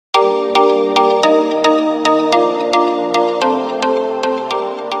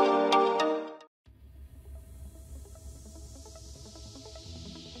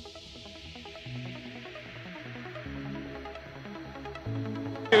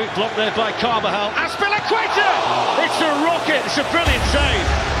Blocked there by Carvajal. Aspilicueta! It's a rocket. It's a brilliant save.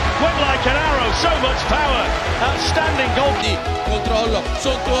 Went like an arrow. So much power. Outstanding goal. Controllo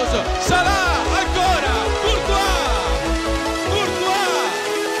sontuoso. Salah ancora. Courtois.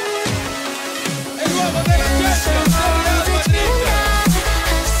 È l'uomo della Champions.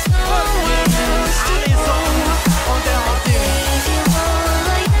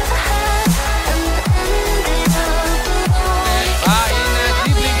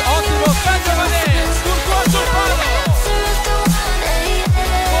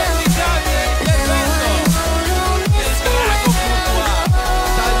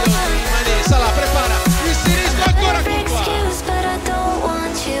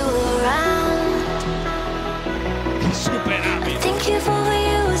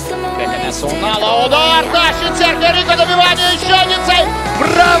 Сунала, удар, тащит Серхио Рико, добивание, еще один сейв!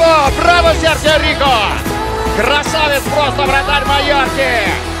 Браво, браво, Серхио Рико! Красавец просто, вратарь Майорки!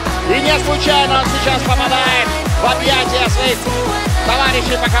 И не случайно он сейчас попадает в объятия своих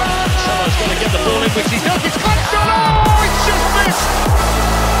товарищей по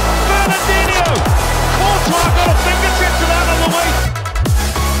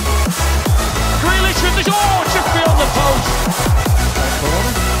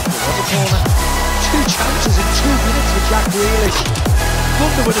Two chances in 2 minutes for Jack Grealish.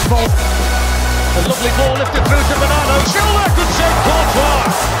 Thunder with his ball. A lovely ball lifted through to Bernardo. Silva could save Courtois.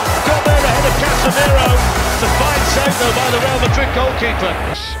 Got there ahead of Casemiro. It's a fine save though by the Real Madrid goalkeeper.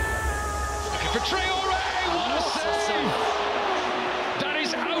 Looking for Traore. What a save! That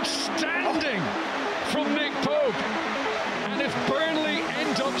is outstanding from Nick Pope. And if Burnley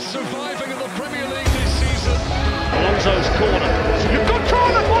end up surviving in the Premier League this season. Alonso's corner. You've got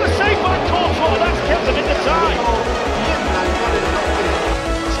corner. What a save by Courtois. That's kept them in the tie.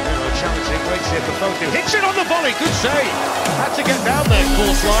 Challenging, waits here for Foden. Hits it on the volley. Good save. Had to get down there,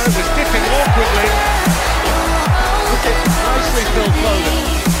 Courtois. It was dipping awkwardly. Look at nicely filled Foden.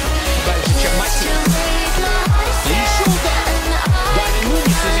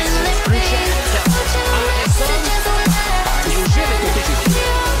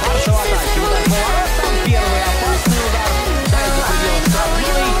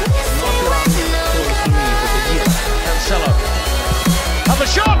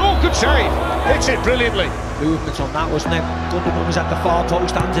 Save. Hits it brilliantly. Movement on that, wasn't it? Gundogan was at the far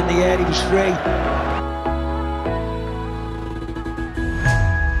post, hands in the air, he was free.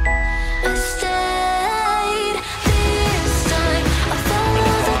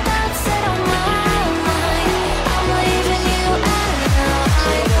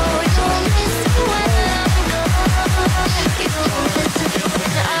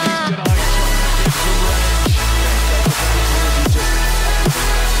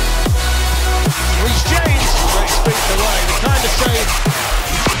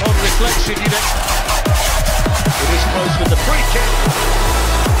 On reflection, it is close with the free kick.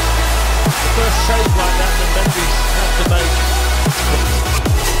 The first save like that Mendy's had to make.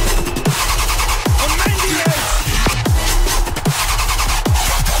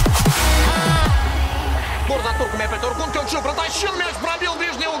 Борза турками опять Туркун протащил мяч, пробил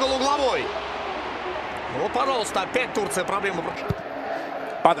ближний угол угловой. Ну, пожалуйста, опять Турция проблема.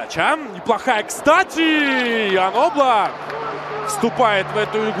 Подача неплохая, кстати, Янобла вступает в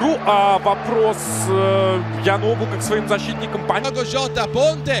эту игру, а вопрос Янобу как своим защитникам понятно. Jota,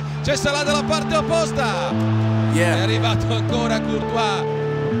 Ponte, c'è Salah dalla parte opposta. È arrivato ancora Courtois.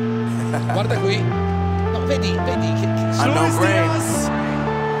 Guarda qui. No, vedi che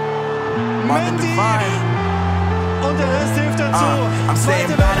Marvin und der Rest hilft dazu. I'm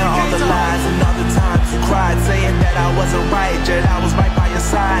saying bye to all the lies and all the times you cried, saying that I wasn't right, yet I was right by your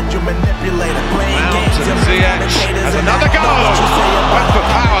side. You manipulator, playing games. ZX has another goal. Went for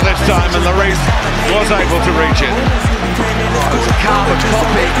power this time, and the Reef was able to reach it. It's a carbon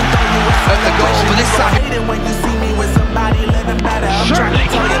copy of the goal for this time. When you see me with somebody living better, I'm trying to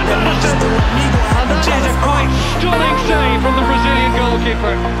tell you that I'm just doing me. And that is a quite stunning save from the Brazilian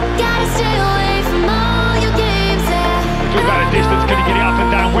goalkeeper. Gotta stay away from all your games. Talk about a distance, can he get it up and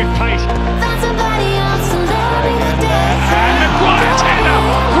down with pace? And Maguire's header!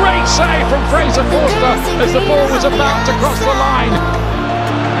 Great save from Fraser Forster as the ball was about to cross the line.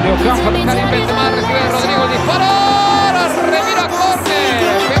 Medio campo di Karim Benzema, recibe Rodrigo el disparo, revira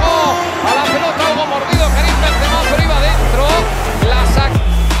córner, pegó a la pelota, hubo mordido Karim Benzema, pero iba dentro, la saca.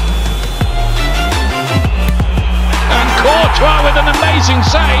 And Courtois with an amazing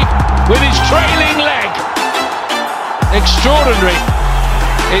save with his trailing leg. Extraordinary.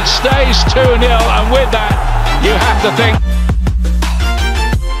 It stays 2-0, and with that, you have to think.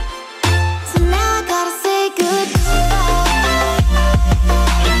 So now I gotta say goodbye.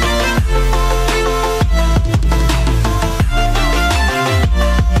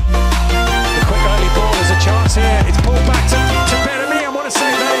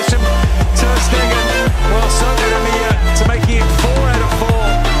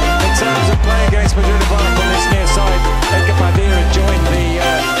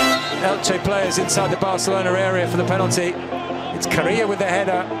 players inside the Barcelona area for the penalty. It's Correa with the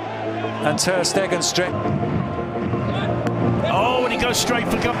header and Ter Stegen straight. Oh, and he goes straight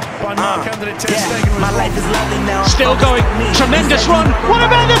for goal by Mark-André Ter Stegen. My life is lovely now. Still going, tremendous run. What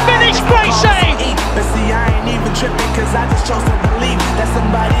about the finish? Great save! But see, I ain't even tripping because I just chose to believe that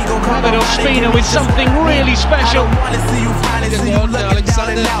somebody gon' come Marvin Ospina with something really special. I wanna see you finally see you looking down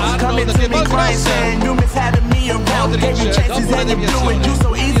and out. Coming to me crying, saying you miss having me around. Gave you chances and you blew it. You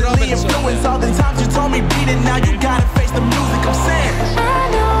so easily influenced. All the times you told me beat it, now you gotta face the music. I'm saying I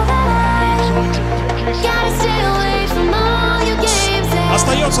know that I gotta stay away from all your games.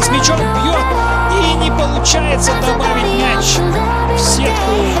 Остается с мячом, бьет и не получается добавить мяч в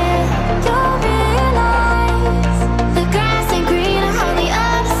сетку.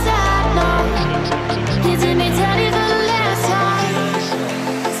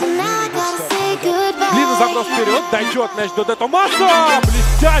 Длинный заброс вперед, дойдет мяч до Де Томаса.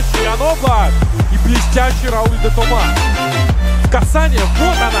 Блестящий Анобла и блестящий Рауль Де Тома. Касание,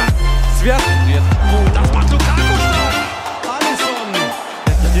 вот она. Связь.